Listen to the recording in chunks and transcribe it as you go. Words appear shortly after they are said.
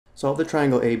Solve the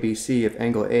triangle ABC if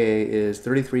angle A is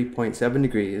 33.7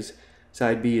 degrees,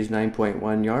 side B is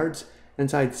 9.1 yards, and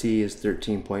side C is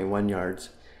 13.1 yards.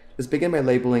 Let's begin by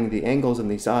labeling the angles and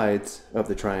the sides of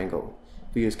the triangle.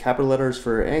 We use capital letters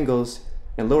for angles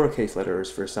and lowercase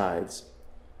letters for sides.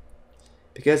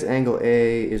 Because angle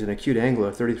A is an acute angle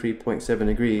of 33.7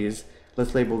 degrees,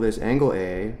 let's label this angle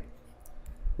A,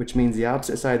 which means the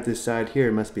opposite side of this side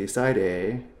here must be side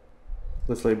A.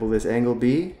 Let's label this angle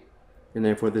B, and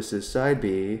therefore this is side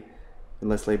B, and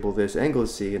let's label this angle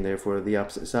C, and therefore the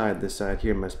opposite side, this side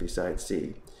here, must be side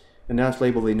C. And now let's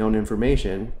label the known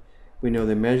information. We know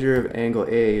the measure of angle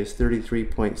A is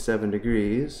 33.7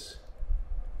 degrees.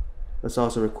 Let's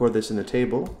also record this in the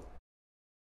table.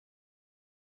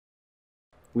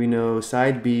 We know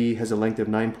side B has a length of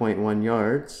 9.1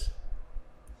 yards.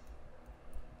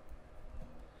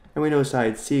 And we know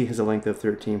side C has a length of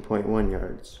 13.1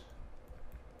 yards.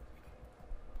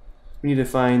 We need to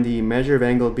find the measure of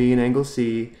angle B and angle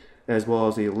C, as well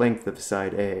as the length of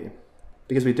side A.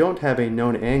 Because we don't have a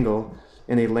known angle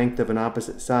and a length of an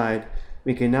opposite side,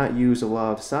 we cannot use the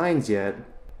law of sines yet,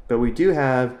 but we do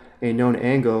have a known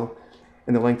angle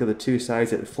and the length of the two sides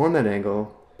that form that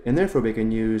angle, and therefore we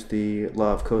can use the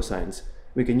law of cosines.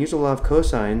 We can use the law of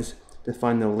cosines to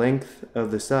find the length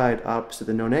of the side opposite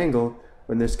the known angle,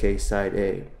 or in this case, side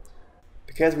A.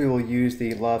 Because we will use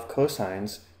the law of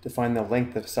cosines to find the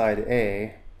length of side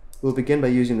A, we'll begin by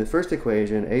using the first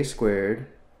equation, a squared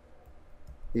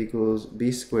equals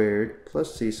b squared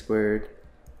plus c squared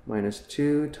minus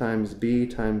 2 times b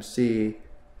times c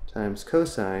times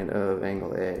cosine of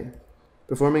angle A.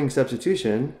 Performing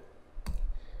substitution,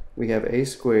 we have a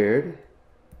squared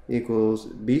equals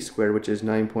b squared, which is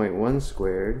 9.1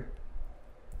 squared,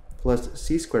 plus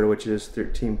c squared, which is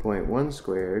 13.1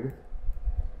 squared,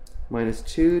 minus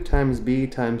 2 times b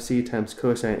times c times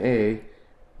cosine A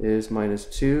is minus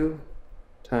 2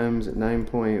 times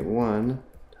 9.1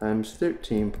 times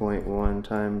 13.1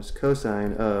 times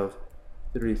cosine of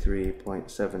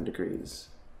 33.7 degrees.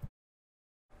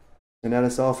 And now to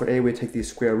solve for A, we take the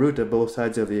square root of both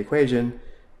sides of the equation.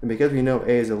 And because we know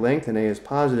A is a length and A is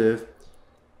positive,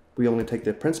 we only take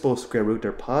the principal square root,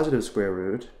 or positive square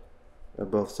root,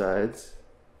 of both sides,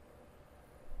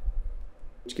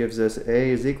 which gives us A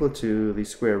is equal to the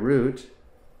square root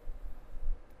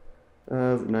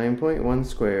of 9.1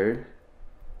 squared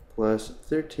plus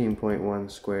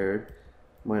 13.1 squared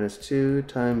minus 2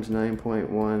 times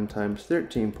 9.1 times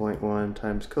 13.1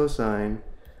 times cosine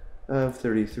of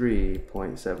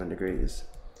 33.7 degrees.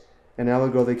 And now we'll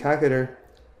go to the calculator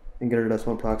and get our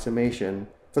decimal approximation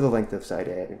for the length of side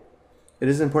A. It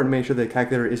is important to make sure the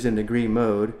calculator is in degree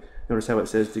mode. Notice how it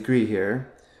says degree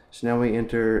here. So now we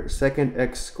enter second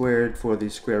x squared for the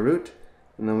square root,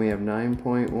 and then we have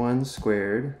 9.1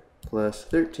 squared plus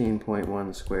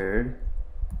 13.1 squared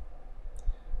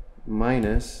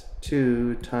minus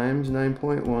 2 times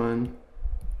 9.1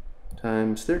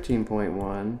 times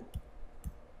 13.1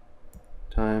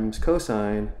 times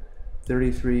cosine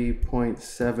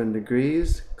 33.7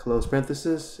 degrees, close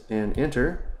parenthesis, and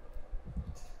enter.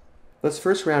 Let's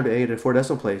first round A to 4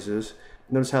 decimal places.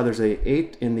 Notice how there's a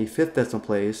 8 in the 5th decimal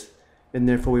place, and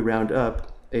therefore we round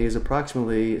up. A is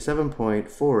approximately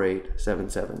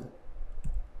 7.4877.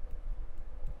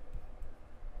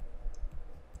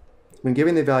 When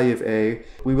giving the value of A,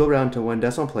 we will round to 1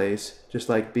 decimal place, just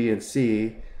like B and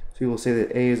C. So we will say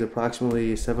that A is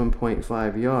approximately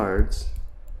 7.5 yards.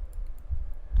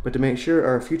 But to make sure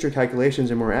our future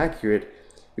calculations are more accurate,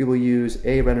 we will use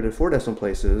A rounded to 4 decimal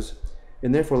places,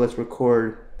 and therefore let's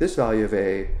record this value of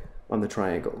A on the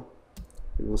triangle.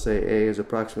 We will say A is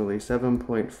approximately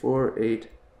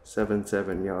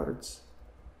 7.4877 yards.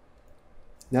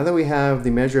 Now that we have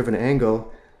the measure of an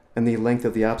angle and the length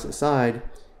of the opposite side,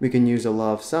 we can use the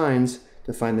law of sines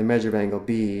to find the measure of angle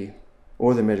B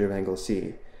or the measure of angle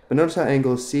C. But notice how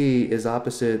angle C is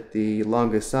opposite the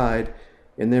longest side,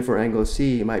 and therefore angle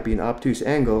C might be an obtuse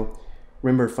angle.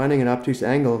 Remember, finding an obtuse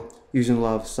angle using the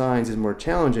law of sines is more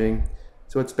challenging,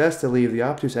 so it's best to leave the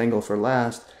obtuse angle for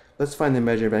last. Let's find the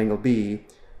measure of angle B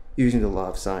using the law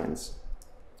of sines.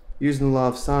 Using the law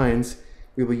of sines,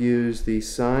 we will use the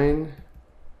sine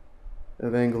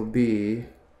of angle B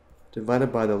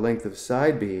divided by the length of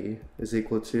side B is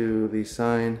equal to the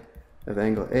sine of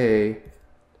angle A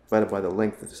divided by the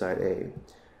length of side A.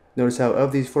 Notice how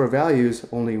of these 4 values,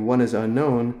 only one is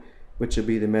unknown, which would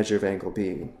be the measure of angle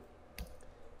B.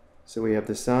 So we have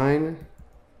the sine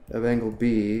of angle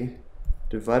B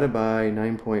divided by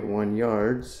 9.1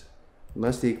 yards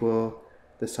must equal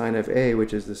the sine of A,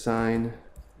 which is the sine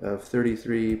of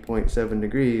 33.7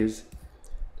 degrees,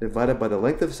 divided by the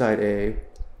length of side A,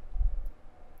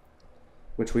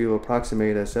 which we will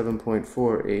approximate as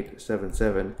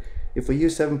 7.4877. If we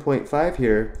use 7.5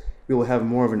 here, we will have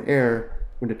more of an error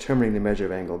when determining the measure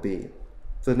of angle B.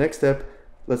 So the next step,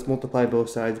 let's multiply both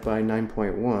sides by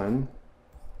 9.1.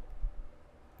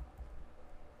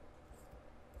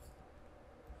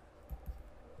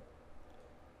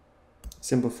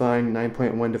 Simplifying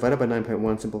 9.1 divided by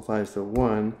 9.1 simplifies to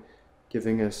 1,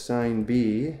 giving us sine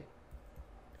B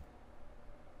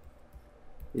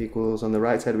equals, on the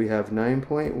right side we have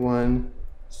 9.1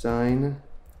 sine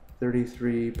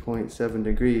 33.7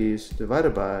 degrees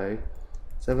divided by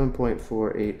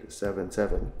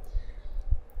 7.4877.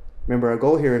 Remember, our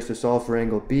goal here is to solve for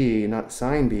angle B, not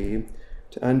sine B.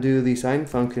 To undo the sine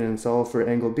function and solve for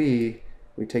angle B,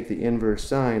 we take the inverse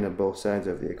sine of both sides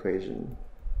of the equation.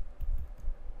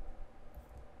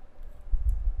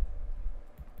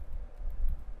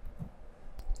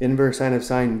 Inverse sine of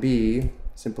sine B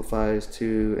simplifies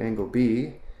to angle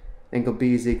B. Angle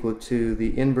B is equal to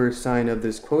the inverse sine of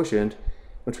this quotient,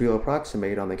 which we will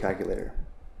approximate on the calculator.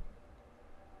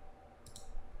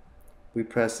 We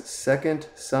press second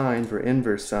sine for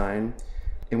inverse sine,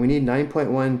 and we need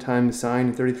 9.1 times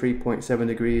sine 33.7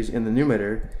 degrees in the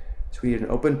numerator, so we need an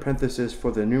open parenthesis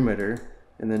for the numerator,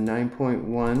 and then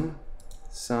 9.1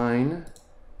 sine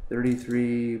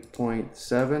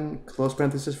 33.7, close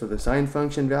parenthesis for the sine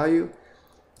function value,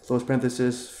 close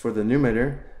parenthesis for the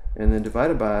numerator, and then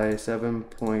divided by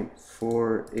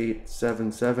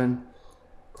 7.4877,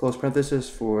 close parenthesis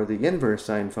for the inverse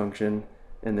sine function,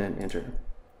 and then enter.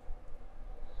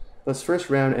 Let's first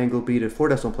round angle B to 4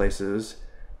 decimal places.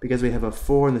 Because we have a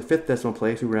 4 in the 5th decimal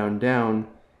place, we round down.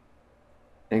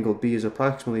 Angle B is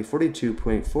approximately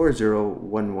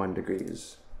 42.4011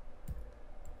 degrees.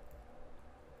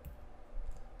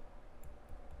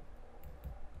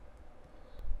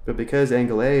 But because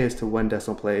angle A is to 1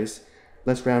 decimal place,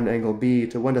 let's round angle B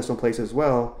to 1 decimal place as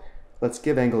well. Let's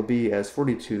give angle B as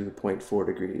 42.4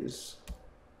 degrees.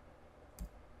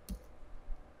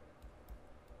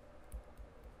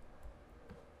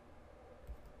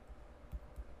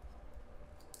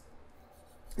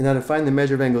 And now to find the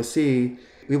measure of angle C,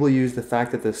 we will use the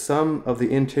fact that the sum of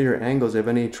the interior angles of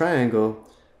any triangle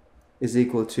is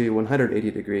equal to 180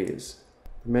 degrees.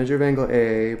 The measure of angle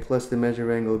A plus the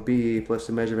measure of angle B plus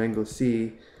the measure of angle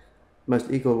C must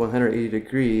equal 180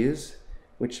 degrees,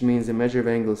 which means the measure of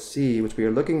angle C, which we are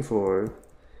looking for,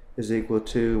 is equal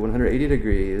to 180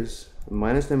 degrees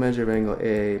minus the measure of angle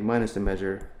A minus the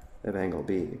measure of angle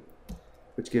B,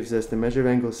 which gives us the measure of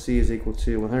angle C is equal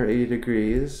to 180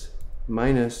 degrees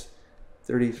minus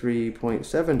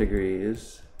 33.7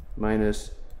 degrees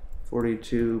minus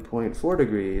 42.4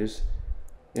 degrees,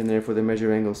 and therefore the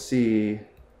measure of angle C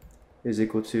is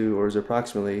equal to, or is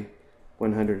approximately,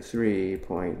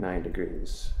 103.9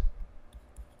 degrees.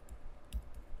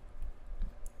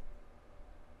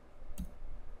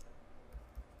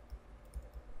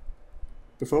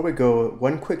 Before we go,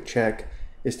 one quick check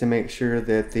is to make sure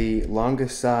that the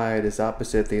longest side is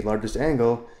opposite the largest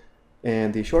angle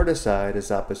and the shortest side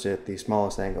is opposite the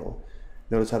smallest angle.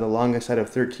 Notice how the longest side of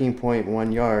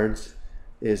 13.1 yards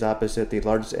is opposite the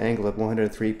largest angle of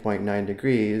 103.9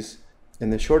 degrees,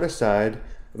 and the shortest side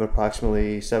of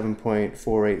approximately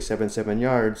 7.4877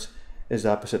 yards is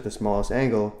opposite the smallest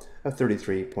angle of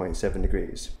 33.7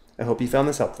 degrees. I hope you found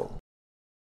this helpful.